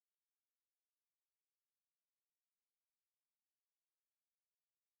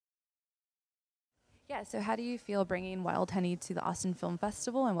Yeah, so how do you feel bringing Wild Honey to the Austin Film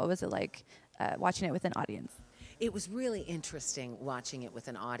Festival, and what was it like watching it with an audience? It was really interesting watching it with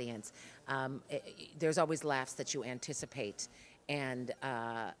an audience. There's always laughs that you anticipate, and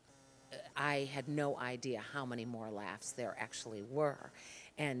I had no idea how many more laughs there actually were.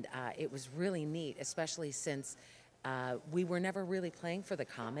 And it was really neat, especially since we were never really playing for the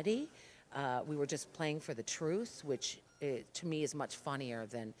comedy. We were just playing for the truth, which to me is much funnier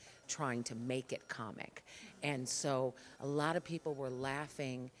than trying to make it comic. And so a lot of people were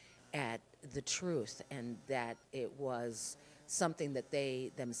laughing at the truth and that it was something that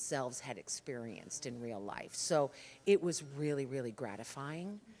they themselves had experienced in real life. So it was really, really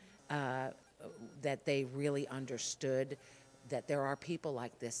gratifying that they really understood that there are people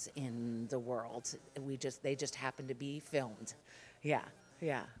like this in the world. They just happen to be filmed. Yeah,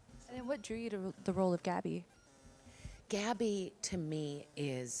 yeah. And then what drew you to the role of Gabby? Gabby, to me,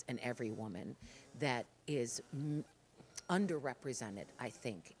 is an every woman that is underrepresented, I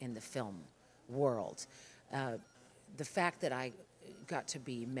think, in the film world. The fact that I got to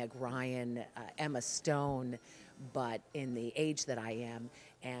be Meg Ryan, Emma Stone, but in the age that I am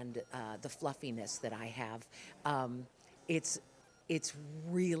and the fluffiness that I have, it's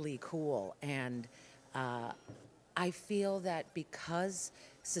really cool. And I feel that because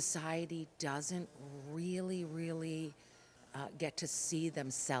society doesn't really get to see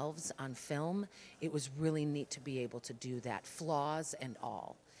themselves on film, it was really neat to be able to do that, flaws and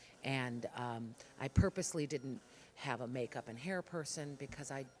all. And I purposely didn't have a makeup and hair person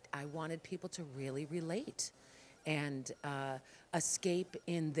because I wanted people to really relate and escape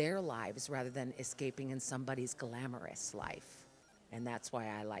in their lives rather than escaping in somebody's glamorous life. And that's why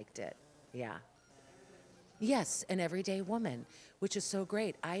I liked it. Yeah. Yes, an everyday woman, which is so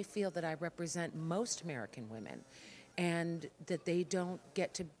great. I feel that I represent most American women and that they don't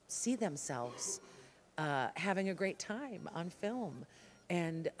get to see themselves having a great time on film.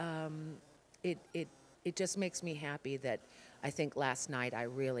 And it just makes me happy that I think last night I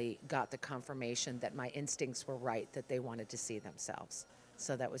really got the confirmation that my instincts were right, that they wanted to see themselves.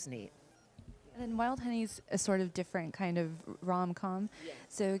 So that was neat. And then Wild Honey's a sort of different kind of rom-com. Yes.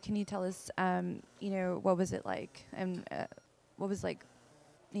 So can you tell us, what was it like? And what was like,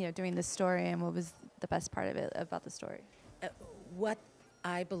 doing this story, and what was the best part of it about the story? What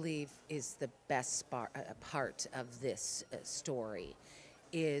I believe is the best part of this story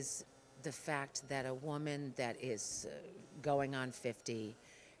is the fact that a woman that is going on 50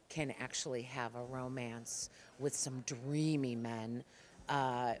 can actually have a romance with some dreamy men.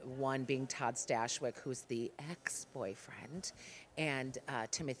 One being Todd Stashwick, who's the ex-boyfriend, and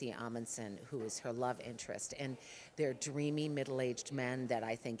Timothy Amundsen, who is her love interest. And they're dreamy, middle-aged men that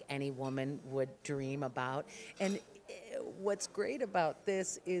I think any woman would dream about. And what's great about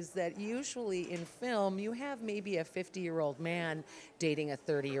this is that usually in film, you have maybe a 50-year-old man dating a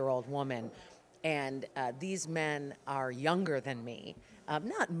 30-year-old woman. And these men are younger than me.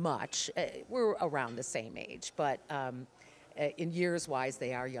 Not much. We're around the same age, but in years-wise,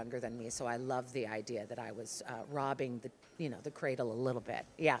 they are younger than me. So I love the idea that I was robbing the cradle a little bit.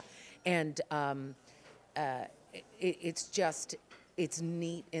 Yeah, and it's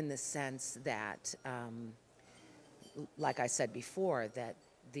neat in the sense that, like I said before, that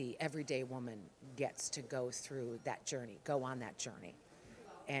the everyday woman gets to go through that journey, go on that journey,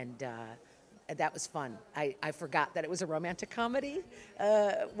 and that was fun. I forgot that it was a romantic comedy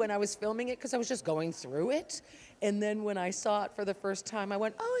when I was filming it because I was just going through it. And then when I saw it for the first time, I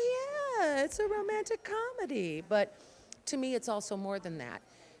went, oh yeah, it's a romantic comedy. But to me, it's also more than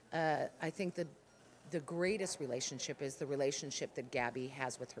that. I think the greatest relationship is the relationship that Gabby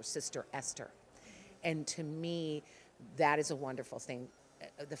has with her sister, Esther. And to me, that is a wonderful thing.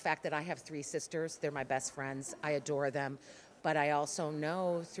 The fact that I have 3 sisters, they're my best friends, I adore them. But I also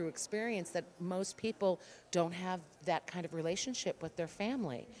know through experience that most people don't have that kind of relationship with their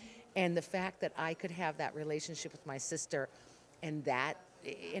family. And the fact that I could have that relationship with my sister, and that,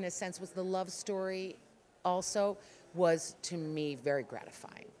 in a sense, was the love story also, was to me very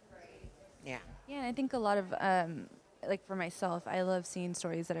gratifying. Yeah. Yeah, and I think a lot of, like for myself, I love seeing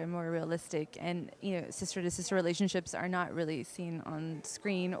stories that are more realistic, and sister-to-sister relationships are not really seen on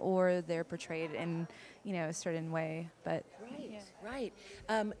screen, or they're portrayed in, a certain way. But Right.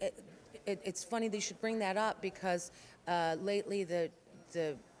 It's funny that you should bring that up because lately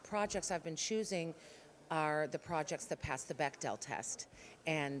the projects I've been choosing are the projects that pass the Bechdel test,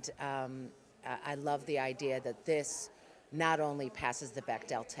 and I love the idea that this not only passes the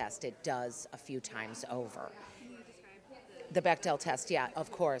Bechdel test, it does a few times over. The Bechdel test, yeah,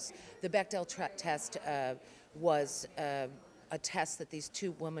 of course. The Bechdel test was a test that these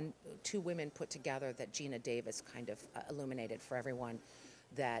two women put together that Gina Davis kind of illuminated for everyone,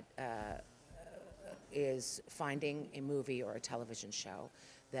 that is finding a movie or a television show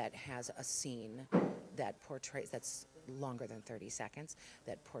that has a scene that portrays, that's longer than 30 seconds,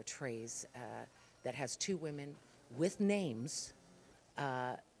 that portrays, that has two women with names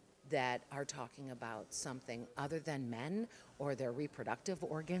that are talking about something other than men or their reproductive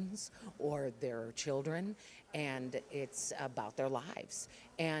organs or their children, and it's about their lives.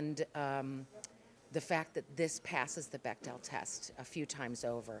 And the fact that this passes the Bechdel test a few times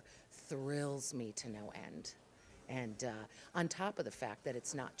over thrills me to no end. And on top of the fact that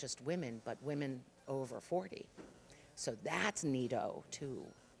it's not just women, but women over 40. So that's neato too.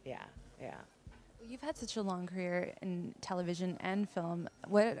 Yeah, yeah. You've had such a long career in television and film.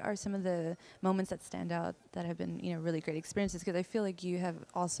 What are some of the moments that stand out that have been, really great experiences? Because I feel like you have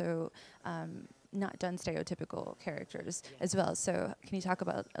also not done stereotypical characters as well. So can you talk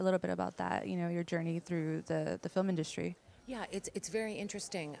about a little bit about that? Your journey through the film industry. Yeah, it's very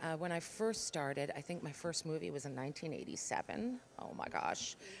interesting. When I first started, I think my first movie was in 1987. Oh my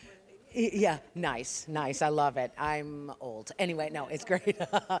gosh. Yeah, nice. I love it. I'm old. Anyway, no, it's great.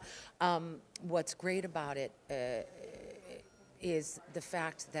 What's great about it is the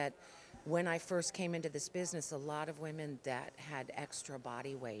fact that when I first came into this business, a lot of women that had extra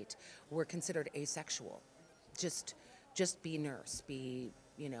body weight were considered asexual. Just be nurse, be,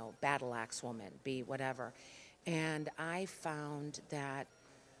 battle axe woman, be whatever. And I found that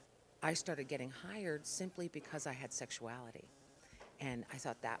I started getting hired simply because I had sexuality. And I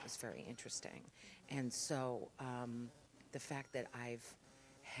thought that was very interesting. And so the fact that I've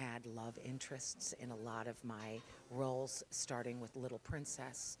had love interests in a lot of my roles, starting with Little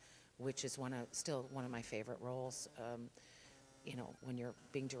Princess, which is still one of my favorite roles. When you're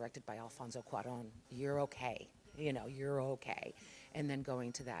being directed by Alfonso Cuarón, you're okay. You're okay. And then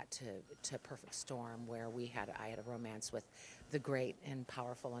going to Perfect Storm, where I had a romance with the great and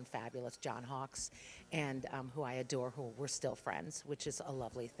powerful and fabulous John Hawkes, and who I adore, who we're still friends, which is a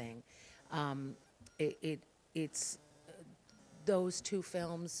lovely thing. It's those two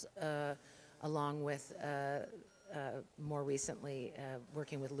films, along with more recently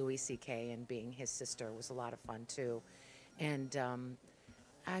working with Louis C.K. and being his sister was a lot of fun too. And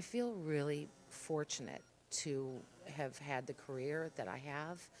I feel really fortunate to have had the career that I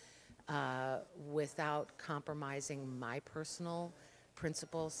have without compromising my personal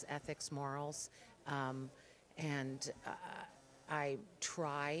principles, ethics, morals. And I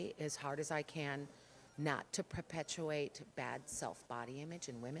try as hard as I can not to perpetuate bad self-body image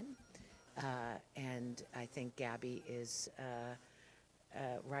in women. And I think Gabby is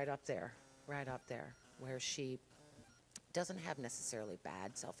right up there, where she doesn't have necessarily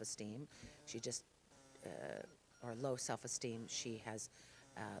bad self-esteem. She just or low self-esteem. She has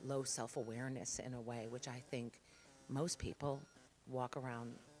low self-awareness in a way, which I think most people walk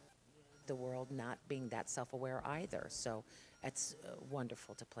around the world not being that self-aware either. So it's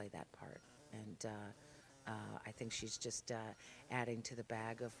wonderful to play that part. And I think she's just adding to the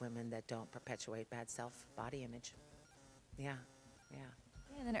bag of women that don't perpetuate bad self-body image. Yeah.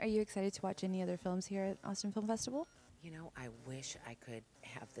 Yeah, then are you excited to watch any other films here at Austin Film Festival? I wish I could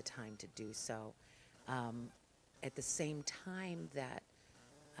have the time to do so. At the same time that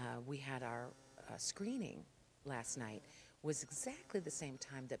we had our screening last night was exactly the same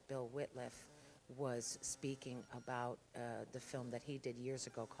time that Bill Whitliff was speaking about the film that he did years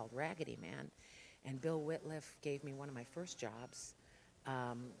ago called Raggedy Man. And Bill Whitliff gave me one of my first jobs,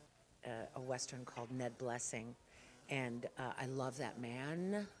 a Western called Ned Blessing. And I love that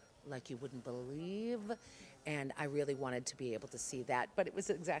man like you wouldn't believe. And I really wanted to be able to see that, but it was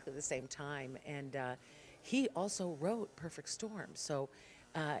exactly the same time. And he also wrote Perfect Storm, so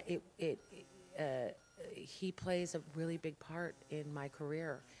he plays a really big part in my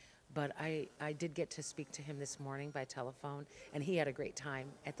career. But I did get to speak to him this morning by telephone, and he had a great time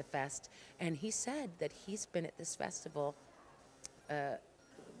at the fest. And he said that he's been at this festival,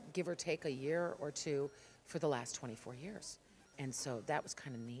 give or take a year or two, for the last 24 years. And so that was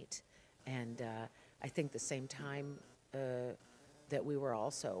kind of neat. And I think the same time that we were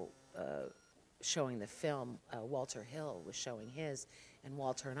also showing the film, Walter Hill was showing his, and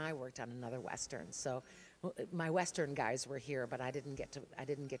Walter and I worked on another Western. So my Western guys were here, but I didn't get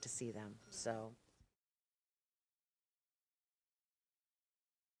to see them. So.